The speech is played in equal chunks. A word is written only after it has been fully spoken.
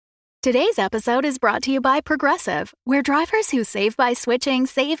Today's episode is brought to you by Progressive, where drivers who save by switching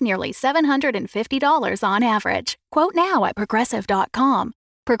save nearly $750 on average. Quote now at Progressive.com.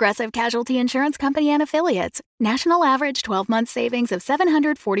 Progressive Casualty Insurance Company and Affiliates. National average 12-month savings of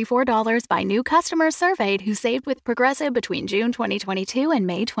 $744 by new customers surveyed who saved with Progressive between June 2022 and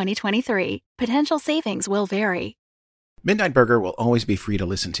May 2023. Potential savings will vary. Midnight Burger will always be free to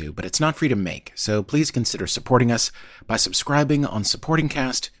listen to, but it's not free to make, so please consider supporting us by subscribing on Supporting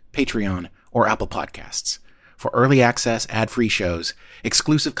Cast, Patreon, or Apple Podcasts for early access, ad-free shows,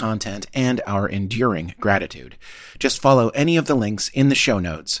 exclusive content, and our enduring gratitude. Just follow any of the links in the show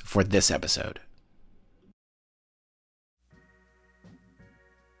notes for this episode.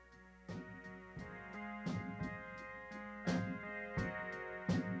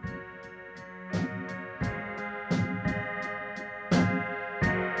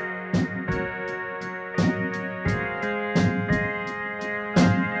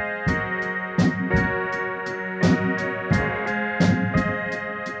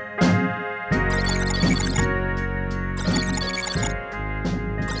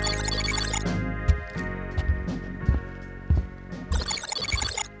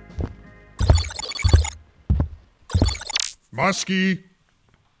 Muskie.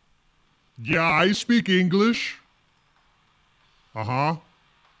 Yeah, I speak English. Uh-huh.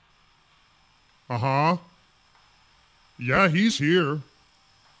 Yeah, he's here.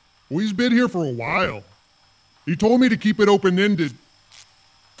 Well, he's been here for a while. He told me to keep it open-ended.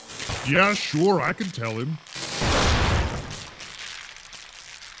 Yeah, sure, I can tell him.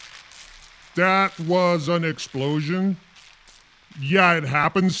 That was an explosion. Yeah, it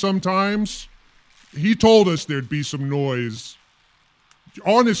happens sometimes. He told us there'd be some noise.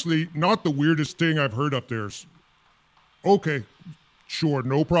 Honestly, not the weirdest thing I've heard up there. Okay, sure,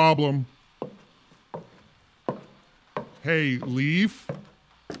 no problem. Hey, Leif?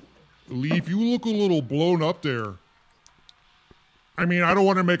 Leif, you look a little blown up there. I mean, I don't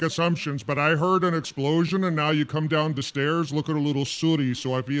want to make assumptions, but I heard an explosion and now you come down the stairs looking a little sooty,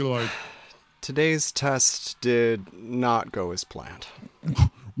 so I feel like... Today's test did not go as planned.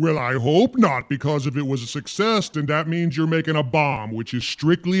 Well, I hope not, because if it was a success, then that means you're making a bomb, which is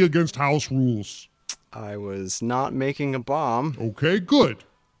strictly against house rules. I was not making a bomb. Okay, good.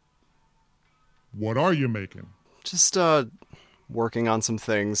 What are you making? Just, working on some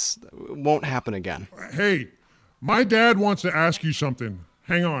things. It won't happen again. Hey, my dad wants to ask you something.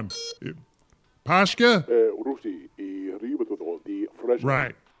 Hang on. Pashka?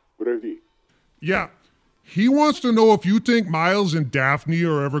 Right. Yeah. He wants to know if you think Miles and Daphne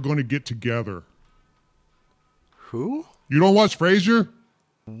are ever going to get together. Who? You don't watch Frasier?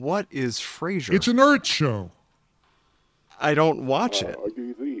 What is Frasier? It's an Earth show. I don't watch it.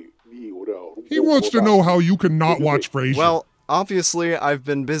 He wants to know how you can not watch Frasier. Well, obviously, I've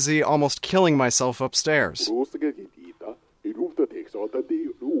been busy almost killing myself upstairs.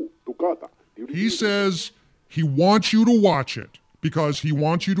 He says he wants you to watch it because he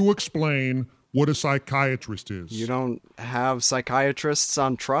wants you to explain what a psychiatrist is. You don't have psychiatrists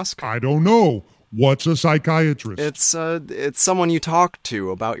on Trusk? I don't know. What's a psychiatrist? It's someone you talk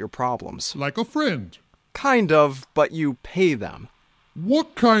to about your problems. Like a friend. Kind of, but you pay them.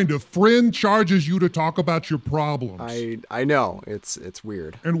 What kind of friend charges you to talk about your problems? I know, it's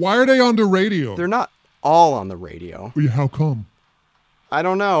weird. And why are they on the radio? They're not all on the radio. How come? I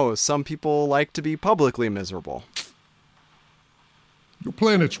don't know. Some people like to be publicly miserable. Your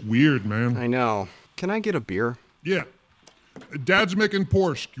planet's weird, man. I know. Can I get a beer? Yeah. Dad's making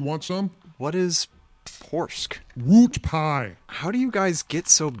porsk. You want some? What is porsk? Root pie. How do you guys get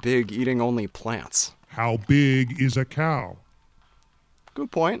so big eating only plants? How big is a cow? Good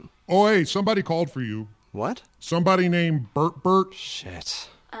point. Oh, hey, somebody called for you. What? Somebody named Bert. Shit.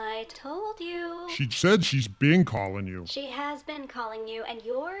 I told you. She said she's been calling you. She has been calling you, and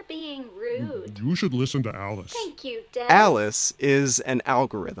you're being rude. You should listen to Alice. Thank you, Dad. Alice is an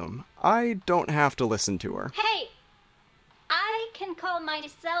algorithm. I don't have to listen to her. Hey! I can call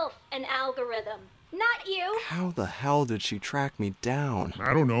myself an algorithm, not you. How the hell did she track me down?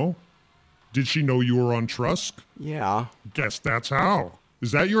 I don't know. Did she know you were on Trusk? Yeah. Guess that's how.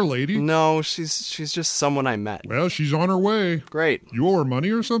 Is that your lady? No, she's just someone I met. Well, she's on her way. Great. You owe her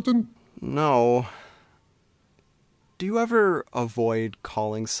money or something? No. Do you ever avoid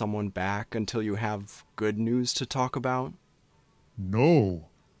calling someone back until you have good news to talk about? No.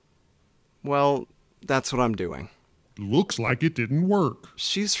 Well, that's what I'm doing. Looks like it didn't work.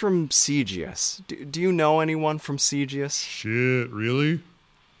 She's from Cegius. Do you know anyone from Cegius? Shit, really?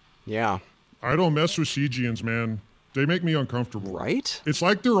 Yeah. I don't mess with Cegians, man. They make me uncomfortable. Right? It's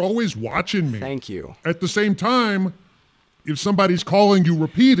like they're always watching me. Thank you. At the same time, if somebody's calling you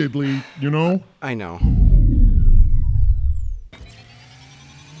repeatedly, you know? I know.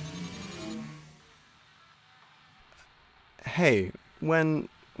 Hey, when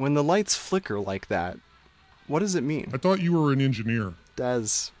the lights flicker like that, what does it mean? I thought you were an engineer.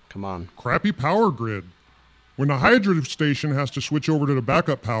 Des, come on. Crappy power grid. When the hydro station has to switch over to the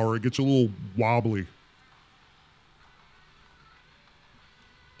backup power, it gets a little wobbly.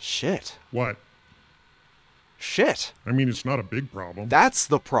 Shit. What? Shit. I mean, it's not a big problem. That's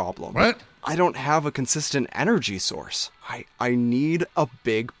the problem. What? I don't have a consistent energy source. I need a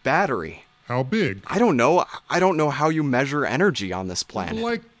big battery. How big? I don't know. I don't know how you measure energy on this planet.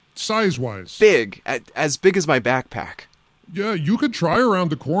 Like, size-wise. Big. As big as my backpack. Yeah, you could try around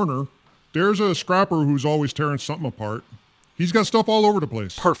the corner. There's a scrapper who's always tearing something apart. He's got stuff all over the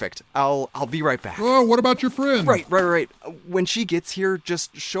place. Perfect. I'll be right back. Oh, what about your friend? Right. When she gets here,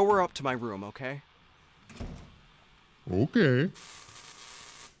 just show her up to my room, okay? Okay.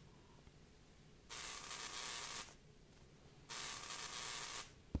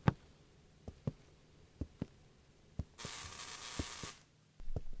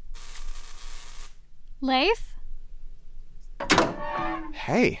 Leif?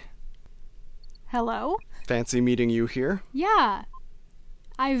 Hey. Hello? Fancy meeting you here. Yeah.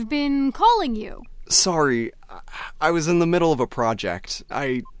 I've been calling you. Sorry, I was in the middle of a project.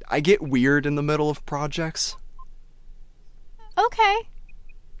 I get weird in the middle of projects. Okay.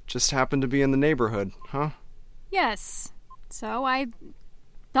 Just happened to be in the neighborhood, huh? Yes. So I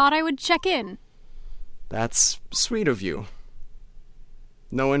thought I would check in. That's sweet of you.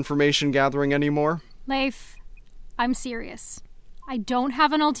 No information gathering anymore? Leif, I'm serious. I don't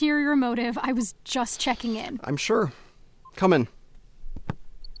have an ulterior motive. I was just checking in. I'm sure. Come in.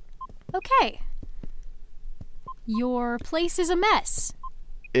 Okay. Your place is a mess.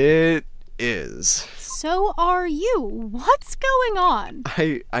 It is. So are you. What's going on?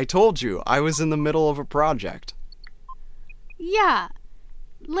 I told you, I was in the middle of a project. Yeah.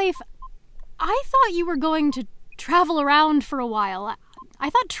 Leif, I thought you were going to travel around for a while. I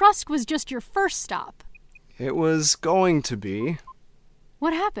thought Trusk was just your first stop. It was going to be.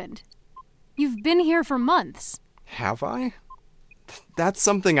 What happened? You've been here for months. Have I? That's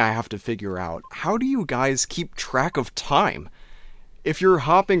something I have to figure out. How do you guys keep track of time? If you're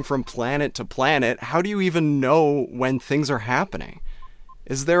hopping from planet to planet, how do you even know when things are happening?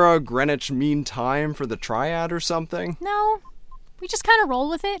 Is there a Greenwich Mean Time for the Triad or something? No, we just kind of roll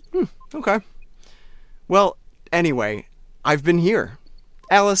with it. Okay. Well, anyway, I've been here.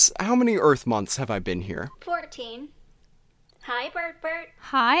 Alice, how many Earth months have I been here? 14. Hi, Bert.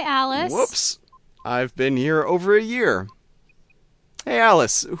 Hi, Alice. Whoops. I've been here over a year. Hey,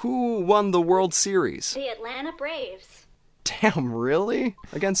 Alice, who won the World Series? The Atlanta Braves. Damn, really?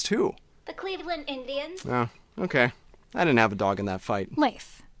 Against who? The Cleveland Indians. Oh, okay. I didn't have a dog in that fight.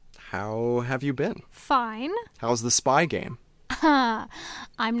 Leif. How have you been? Fine. How's the spy game?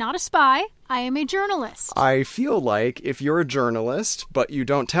 I'm not a spy. I am a journalist. I feel like if you're a journalist, but you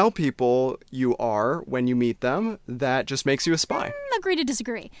don't tell people you are when you meet them, that just makes you a spy. Agree to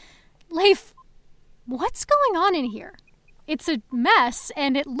disagree. Leif, what's going on in here? It's a mess,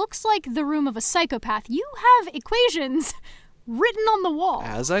 and it looks like the room of a psychopath. You have equations written on the wall.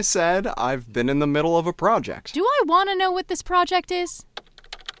 As I said, I've been in the middle of a project. Do I want to know what this project is?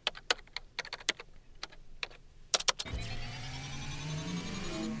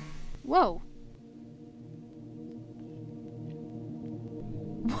 Whoa.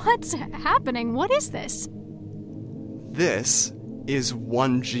 What's happening? What is this? This is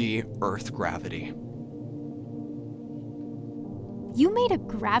 1G Earth gravity. You made a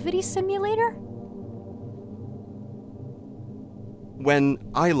gravity simulator? When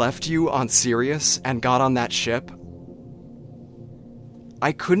I left you on Sirius and got on that ship,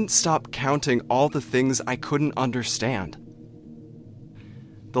 I couldn't stop counting all the things I couldn't understand.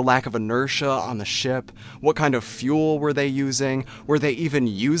 The lack of inertia on the ship, what kind of fuel were they using, were they even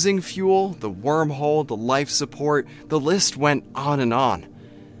using fuel, the wormhole, the life support, the list went on and on.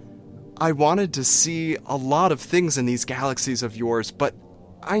 I wanted to see a lot of things in these galaxies of yours, but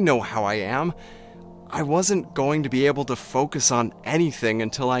I know how I am. I wasn't going to be able to focus on anything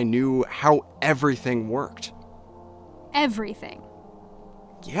until I knew how everything worked. Everything.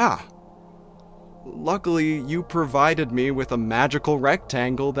 Yeah. Luckily, you provided me with a magical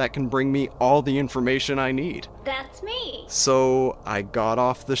rectangle that can bring me all the information I need. That's me. So I got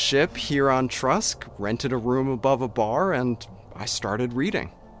off the ship here on Trusk, rented a room above a bar, and I started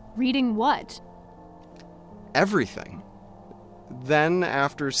reading. Reading what? Everything. Then,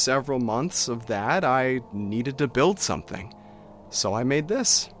 after several months of that, I needed to build something. So I made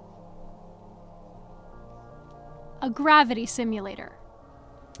this. a gravity simulator.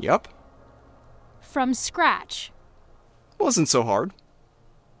 Yup. From scratch. Wasn't so hard.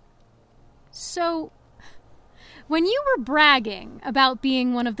 So, when you were bragging about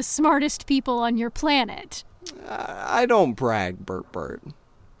being one of the smartest people on your planet... I don't brag, Bert.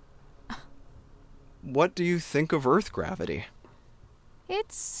 What do you think of Earth gravity?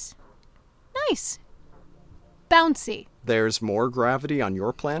 It's... nice. Bouncy. There's more gravity on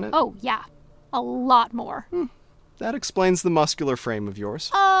your planet? Oh, yeah. A lot more. That explains the muscular frame of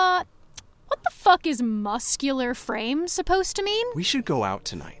yours. What the fuck is muscular frame supposed to mean? We should go out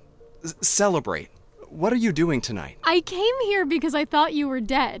tonight. Celebrate. What are you doing tonight? I came here because I thought you were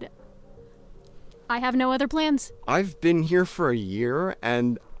dead. I have no other plans. I've been here for a year,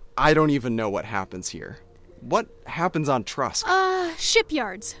 and I don't even know what happens here. What happens on Trusk?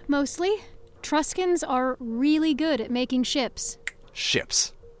 Shipyards, mostly. Truskins are really good at making ships.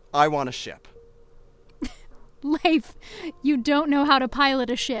 Ships. I want a ship. Leif, you don't know how to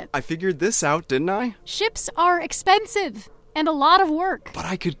pilot a ship. I figured this out, didn't I? Ships are expensive and a lot of work. But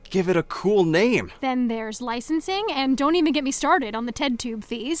I could give it a cool name. Then there's licensing, and don't even get me started on the TED Tube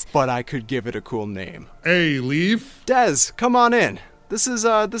fees. But I could give it a cool name. Hey, Leif. Des, come on in. This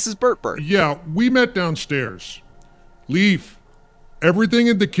is Bert. Yeah, we met downstairs. Leif, everything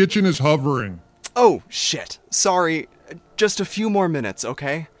in the kitchen is hovering. Oh, shit. Sorry. Just a few more minutes,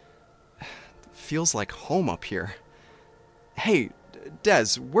 okay? Feels like home up here. Hey,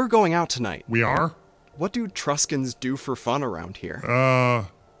 Des, we're going out tonight. We are? What do Truskins do for fun around here?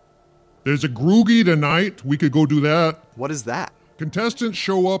 There's a groogie tonight. We could go do that. What is that? Contestants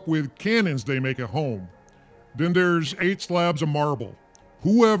show up with cannons they make at home. Then there's 8 slabs of marble.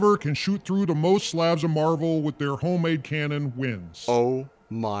 Whoever can shoot through the most slabs of marble with their homemade cannon wins. Oh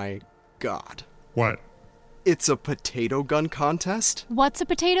my god. What? It's a potato gun contest? What's a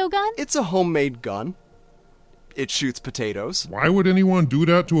potato gun? It's a homemade gun. It shoots potatoes. Why would anyone do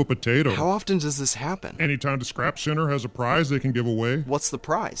that to a potato? How often does this happen? Anytime the scrap center has a prize they can give away. What's the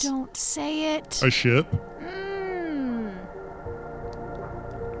prize? Don't say it. A ship.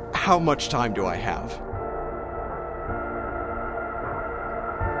 How much time do I have?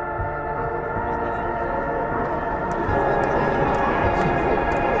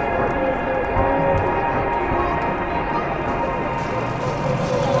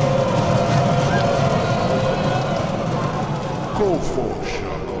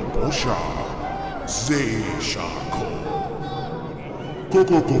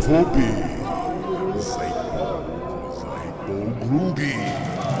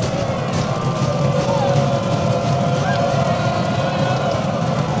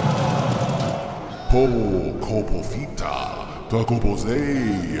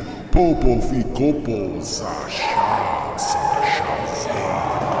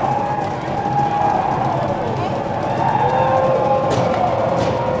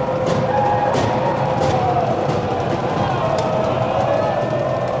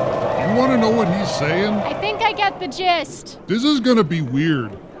 Saying? I think I get the gist. This is gonna be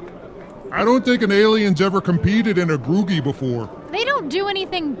weird. I don't think an alien's ever competed in a groogie before. They don't do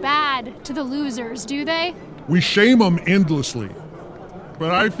anything bad to the losers, do they? We shame them endlessly. But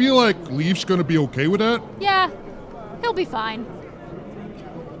I feel like Leif's gonna be okay with that. Yeah, he'll be fine.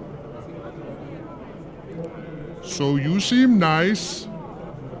 So you seem nice.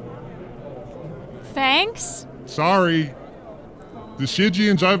 Thanks? Sorry. The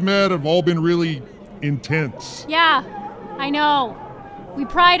Stygians I've met have all been really intense. Yeah, I know. We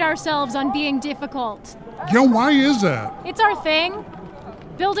pride ourselves on being difficult. Yeah, why is that? It's our thing.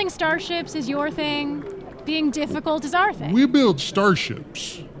 Building starships is your thing. Being difficult is our thing. We build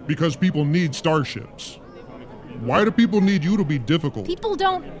starships because people need starships. Why do people need you to be difficult? People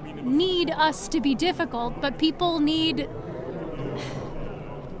don't need us to be difficult, but people need...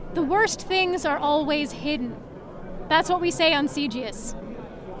 The worst things are always hidden. That's what we say on Sigius.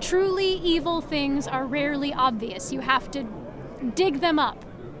 Truly evil things are rarely obvious. You have to dig them up.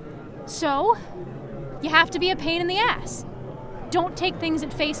 So, you have to be a pain in the ass. Don't take things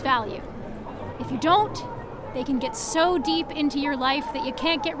at face value. If you don't, they can get so deep into your life that you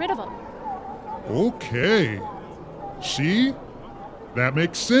can't get rid of them. Okay. See? That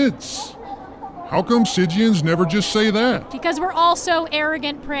makes sense. How come Stygians never just say that? Because we're all so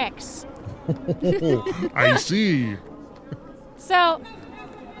arrogant pricks. I see. So,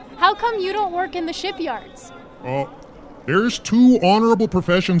 how come you don't work in the shipyards? There's 2 honorable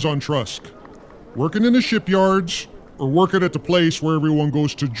professions on Trusk. Working in the shipyards, or working at the place where everyone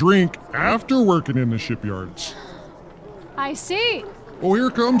goes to drink after working in the shipyards. I see. Oh, here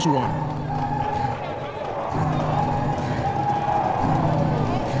comes one.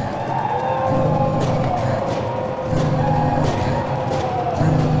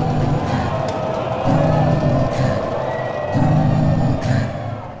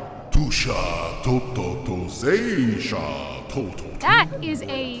 That is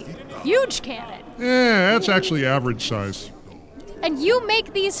a huge cannon. Yeah, that's actually average size. And you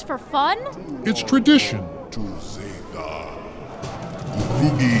make these for fun? It's tradition.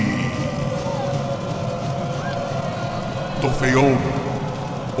 Tofeon,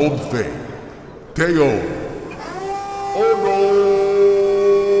 Onfe, Teo, Orog.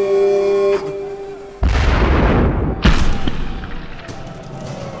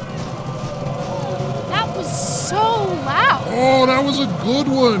 That was so loud. Oh, that was a good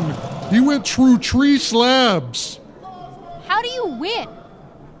one. He went through tree slabs. How do you win?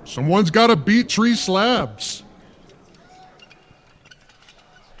 Someone's got to beat tree slabs.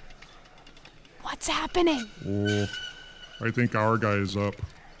 What's happening? Oh, I think our guy is up.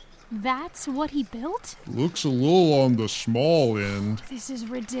 That's what he built? Looks a little on the small end. This is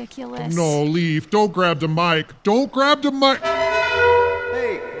ridiculous. No, Leif, don't grab the mic. Don't grab the mic.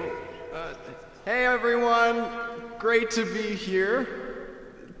 Hey everyone, great to be here.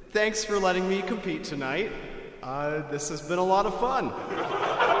 Thanks for letting me compete tonight. This has been a lot of fun.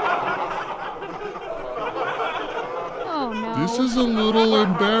 Oh no. This is a little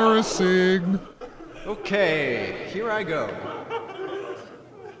embarrassing. Okay, here I go.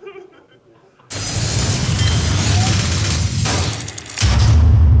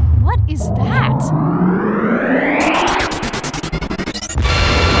 What is that?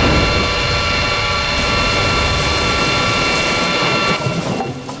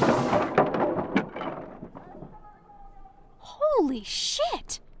 Holy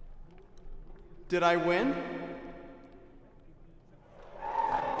shit! Did I win?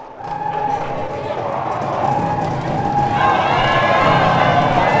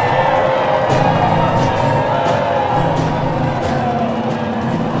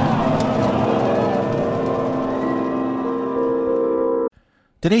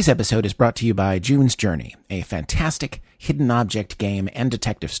 Today's episode is brought to you by June's Journey, a fantastic hidden object game and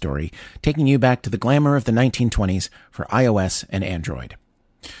detective story taking you back to the glamour of the 1920s for iOS and Android.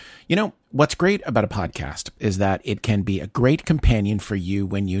 You know, what's great about a podcast is that it can be a great companion for you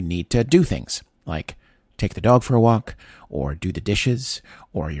when you need to do things, like take the dog for a walk, or do the dishes,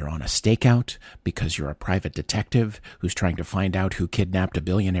 or you're on a stakeout because you're a private detective who's trying to find out who kidnapped a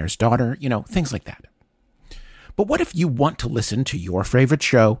billionaire's daughter, things like that. But what if you want to listen to your favorite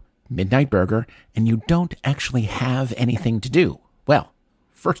show, Midnight Burger, and you don't actually have anything to do? Well,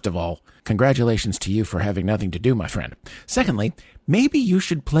 first of all, congratulations to you for having nothing to do, my friend. Secondly, maybe you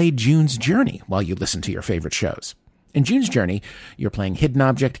should play June's Journey while you listen to your favorite shows. In June's Journey, you're playing hidden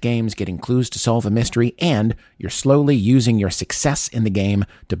object games, getting clues to solve a mystery, and you're slowly using your success in the game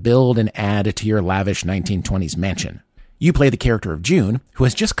to build and add to your lavish 1920s mansion. You play the character of June, who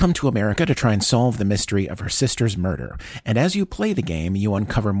has just come to America to try and solve the mystery of her sister's murder. And as you play the game, you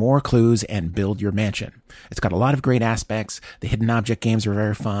uncover more clues and build your mansion. It's got a lot of great aspects. The hidden object games are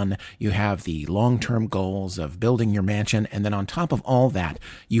very fun. You have the long-term goals of building your mansion. And then on top of all that,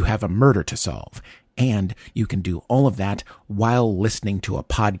 you have a murder to solve. And you can do all of that while listening to a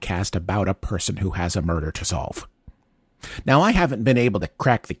podcast about a person who has a murder to solve. Now, I haven't been able to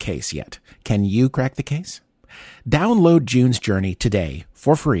crack the case yet. Can you crack the case? Download June's Journey today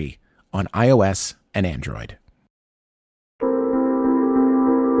for free on iOS and Android.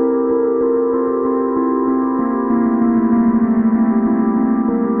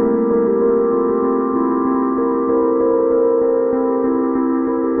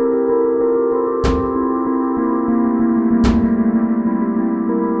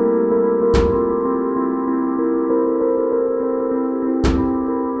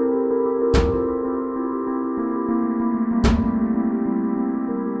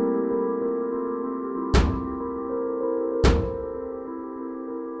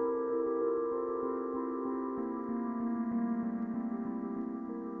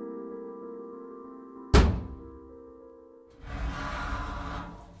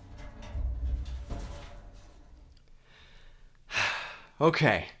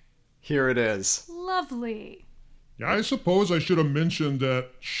 Okay, here it is. Lovely. Yeah, I suppose I should have mentioned that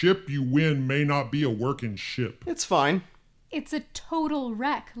ship you win may not be a working ship. It's fine. It's a total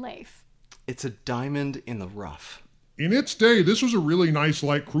wreck, Leif. It's a diamond in the rough. In its day, this was a really nice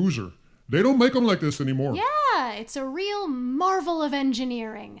light cruiser. They don't make them like this anymore. Yeah, it's a real marvel of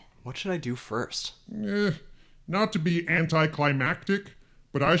engineering. What should I do first? Not to be anticlimactic,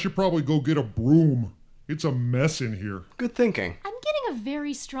 but I should probably go get a broom. It's a mess in here. Good thinking. I'm getting a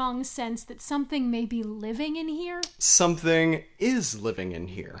very strong sense that something may be living in here. Something is living in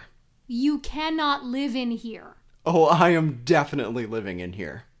here. You cannot live in here. Oh, I am definitely living in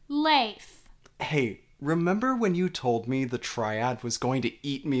here. Leif. Hey, remember when you told me the triad was going to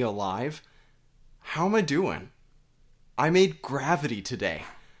eat me alive? How am I doing? I made gravity today.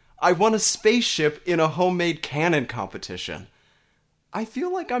 I won a spaceship in a homemade cannon competition. I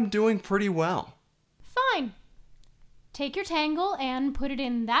feel like I'm doing pretty well. Fine. Take your tangle and put it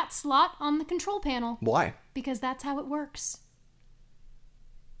in that slot on the control panel. Why? Because that's how it works.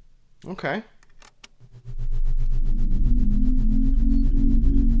 Okay.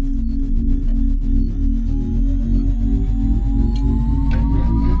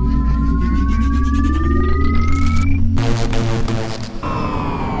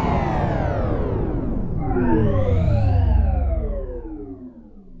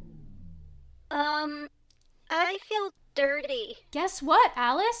 I feel dirty. Guess what,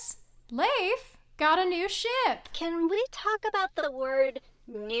 Alice? Leif got a new ship. Can we talk about the word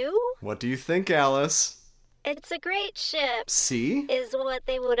new? What do you think, Alice? It's a great ship. See? Is what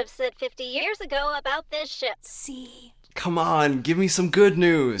they would have said 50 years ago about this ship. See? Come on, give me some good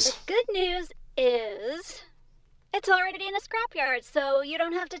news. The good news is it's already in a scrapyard, so you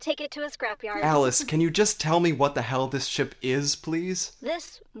don't have to take it to a scrapyard. Alice, can you just tell me what the hell this ship is, please?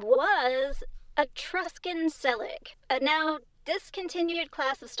 This was a Truscan Selig, a now discontinued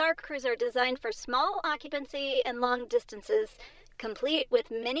class of star cruiser designed for small occupancy and long distances, complete with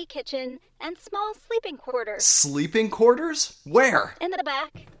mini kitchen and small sleeping quarters. Sleeping quarters? Where? In the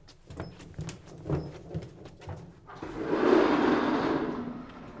back.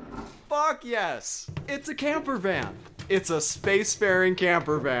 Fuck yes! It's a camper van. It's a spacefaring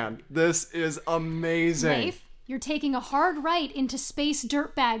camper van. This is amazing. Leif, you're taking a hard right into space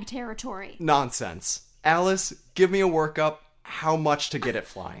dirtbag territory. Nonsense. Alice, give me a workup. How much to get it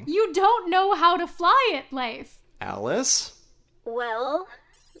flying? You don't know how to fly it, Leif. Alice? Well,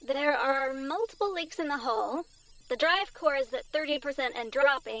 there are multiple leaks in the hull. The drive core is at 30% and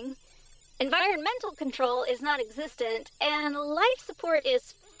dropping. Environmental control is non-existent, and life support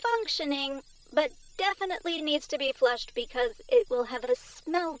is functioning, but definitely needs to be flushed because it will have a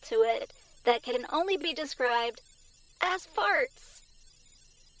smell to it that can only be described as farts.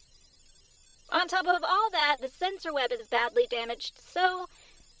 On top of all that, the sensor web is badly damaged, so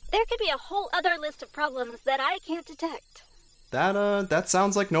there could be a whole other list of problems that I can't detect. That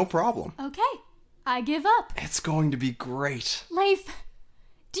sounds like no problem. Okay, I give up. It's going to be great. Leif,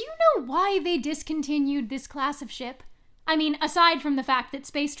 do you know why they discontinued this class of ship? I mean, aside from the fact that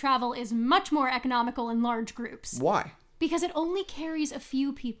space travel is much more economical in large groups. Why? Because it only carries a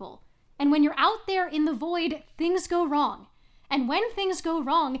few people. And when you're out there in the void, things go wrong. And when things go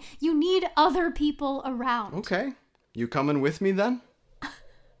wrong, you need other people around. Okay. You coming with me then?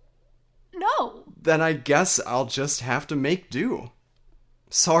 No. Then I guess I'll just have to make do.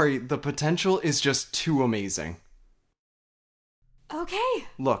 Sorry, the potential is just too amazing. Okay.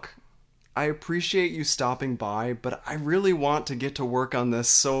 Look, I appreciate you stopping by, but I really want to get to work on this,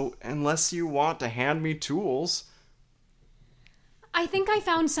 so unless you want to hand me tools... I think I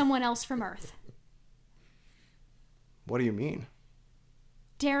found someone else from Earth. What do you mean?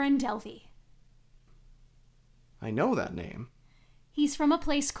 Darren Delvey. I know that name. He's from a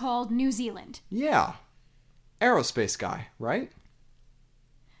place called New Zealand. Yeah. Aerospace guy, right?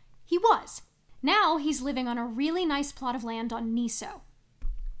 He was. Now he's living on a really nice plot of land on Niso.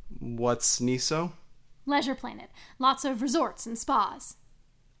 What's Niso? Leisure planet. Lots of resorts and spas.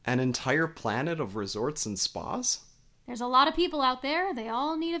 An entire planet of resorts and spas? There's a lot of people out there. They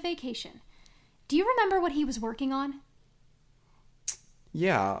all need a vacation. Do you remember what he was working on?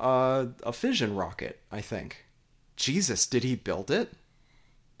 Yeah, a fission rocket, I think. Jesus, did he build it?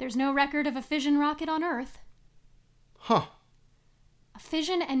 There's no record of a fission rocket on Earth. Huh. A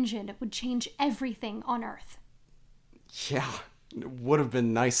fission engine would change everything on Earth. Yeah, it would have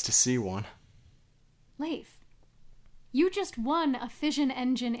been nice to see one. Leif, you just won a fission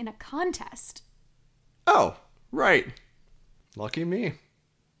engine in a contest. Oh, right. Lucky me.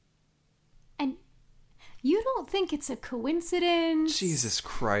 And you don't think it's a coincidence? Jesus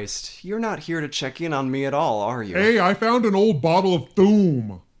Christ, you're not here to check in on me at all, are you? Hey, I found an old bottle of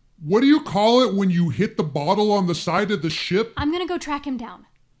Thoom. What do you call it when you hit the bottle on the side of the ship? I'm gonna go track him down.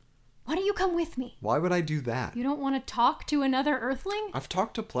 Why don't you come with me? Why would I do that? You don't want to talk to another Earthling? I've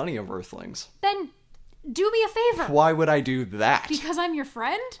talked to plenty of Earthlings. Then do me a favor. Why would I do that? Because I'm your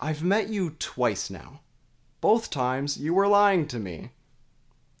friend? I've met you twice now. Both times you were lying to me.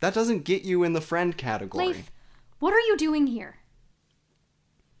 That doesn't get you in the friend category. Leif, what are you doing here?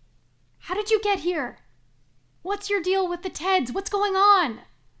 How did you get here? What's your deal with the Teds? What's going on?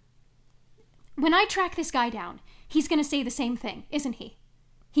 When I track this guy down, he's gonna say the same thing, isn't he?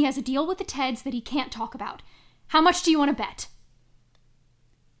 He has a deal with the Teds that he can't talk about. How much do you want to bet?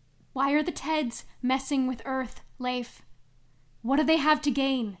 Why are the Teds messing with Earth, Leif? What do they have to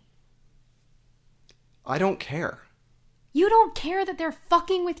gain? I don't care. You don't care that they're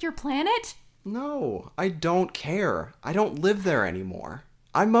fucking with your planet? No, I don't care. I don't live there anymore.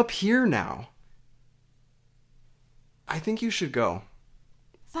 I'm up here now. I think you should go.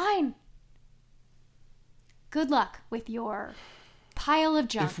 Fine. Good luck with your pile of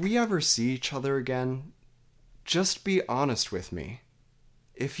junk. If we ever see each other again, just be honest with me.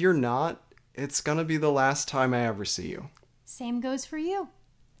 If you're not, it's gonna be the last time I ever see you. Same goes for you.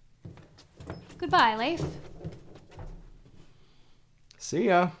 Goodbye, Leif. See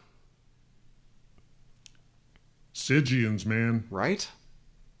ya. Stygians, man. Right?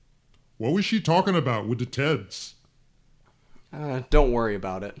 What was she talking about with the Teds? Don't worry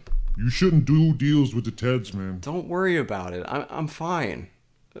about it. You shouldn't do deals with the Teds, man. Don't worry about it. I'm fine.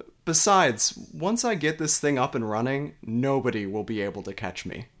 Besides, once I get this thing up and running, nobody will be able to catch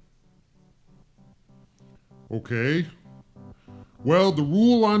me. Okay. Well, the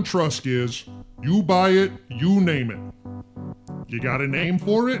rule on Trusk is, you buy it, you name it. You got a name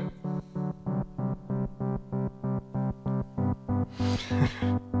for it?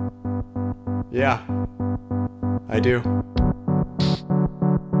 Yeah, I do.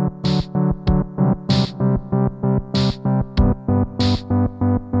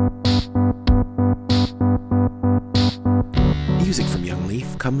 Music from Young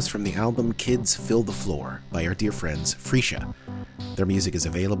Leif comes from the album Kids Fill the Floor by our dear friends Freesia. Their music is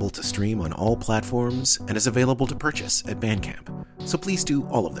available to stream on all platforms and is available to purchase at Bandcamp, so please do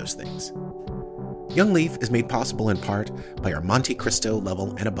all of those things. Young Leif is made possible in part by our Monte Cristo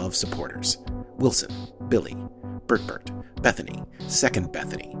level and above supporters: Wilson, Billy, Bert, Bethany, Second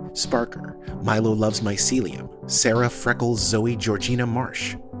Bethany, Sparker, Milo Loves Mycelium, Sarah Freckles, Zoe Georgina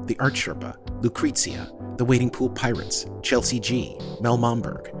Marsh, The Art Sherpa, Lucrezia, The Waiting Pool Pirates, Chelsea G, Mel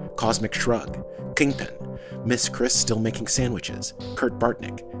Momberg, Cosmic Shrug, Kingpin, Miss Chris Still Making Sandwiches, Kurt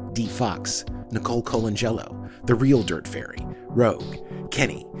Bartnick, D. Fox, Nicole Colangelo, The Real Dirt Fairy, Rogue,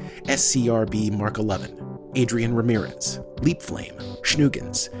 Kenny, SCRB Mark 11, Adrian Ramirez, Leap Flame,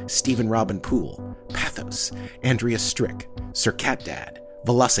 Schnugens, Stephen Robin Poole, Pathos, Andrea Strick, Sir Cat Dad,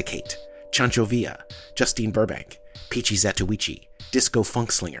 Velocicate, Chancho Villa, Justine Burbank, Peachy Zatuichi, Disco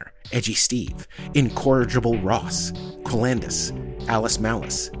Funkslinger, Edgy Steve, Incorrigible Ross, Quilandus, Alice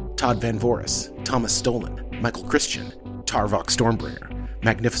Malice, Todd Van Voris, Thomas Stolen, Michael Christian, Tarvok Stormbringer,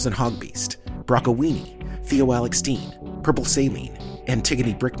 Magnificent Hogbeast, Brockowini, Theo Alextine, Purple Saline,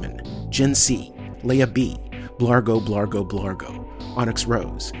 Antigone Brickman, Jen C., Leia B., Blargo, Onyx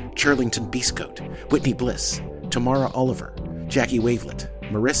Rose, Churlington Beastcoat, Whitney Bliss, Tamara Oliver, Jackie Wavelet,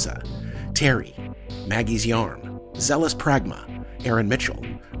 Marissa, Terry, Maggie's Yarn, Zealous Pragma, Aaron Mitchell,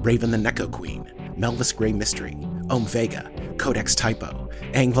 Raven the Neko Queen, Melvis Grey Mystery, Om Vega, Codex Typo,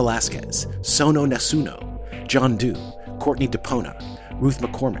 Ang Velasquez, Sono Nasuno, John Dew, Courtney DePona, Ruth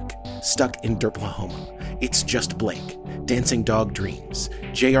McCormick, Stuck in Derplahoma, It's Just Blake, Dancing Dog Dreams,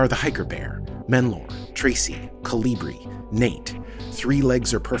 JR the Hiker Bear, Menlor, Tracy, Calibri, Nate, Three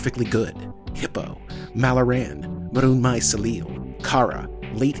Legs Are Perfectly Good, Hippo, Malaran, Maroon Mai Salil, Kara,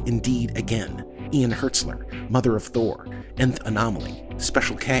 Late Indeed Again, Ian Hertzler, Mother of Thor, Nth Anomaly,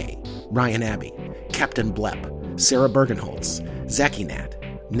 Special K, Ryan Abbey, Captain Blep, Sarah Bergenholtz, Zachy Nat,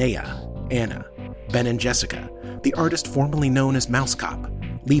 Naya, Anna, Ben and Jessica, the artist formerly known as Mouse Cop,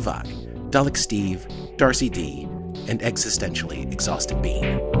 Levi, Dalek Steve, Darcy D, and Existentially Exhausted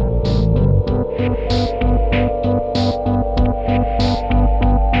Bean.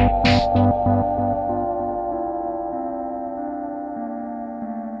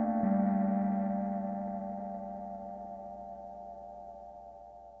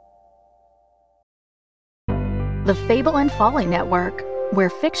 The Fable and Folly Network, where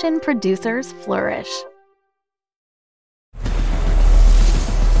fiction producers flourish.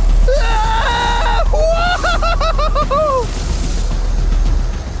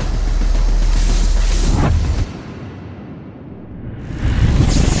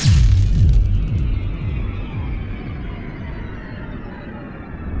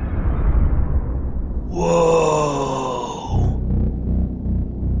 Whoa!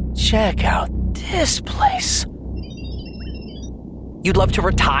 Check out this place. You'd love to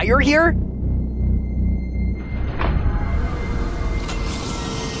retire here?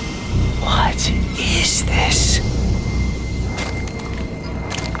 What is this?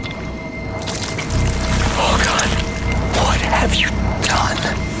 Oh God, what have you done?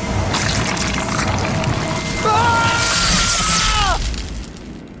 Ah!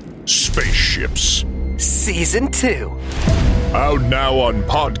 Spaceships. Season 2. Out now on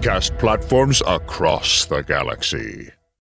podcast platforms across the galaxy.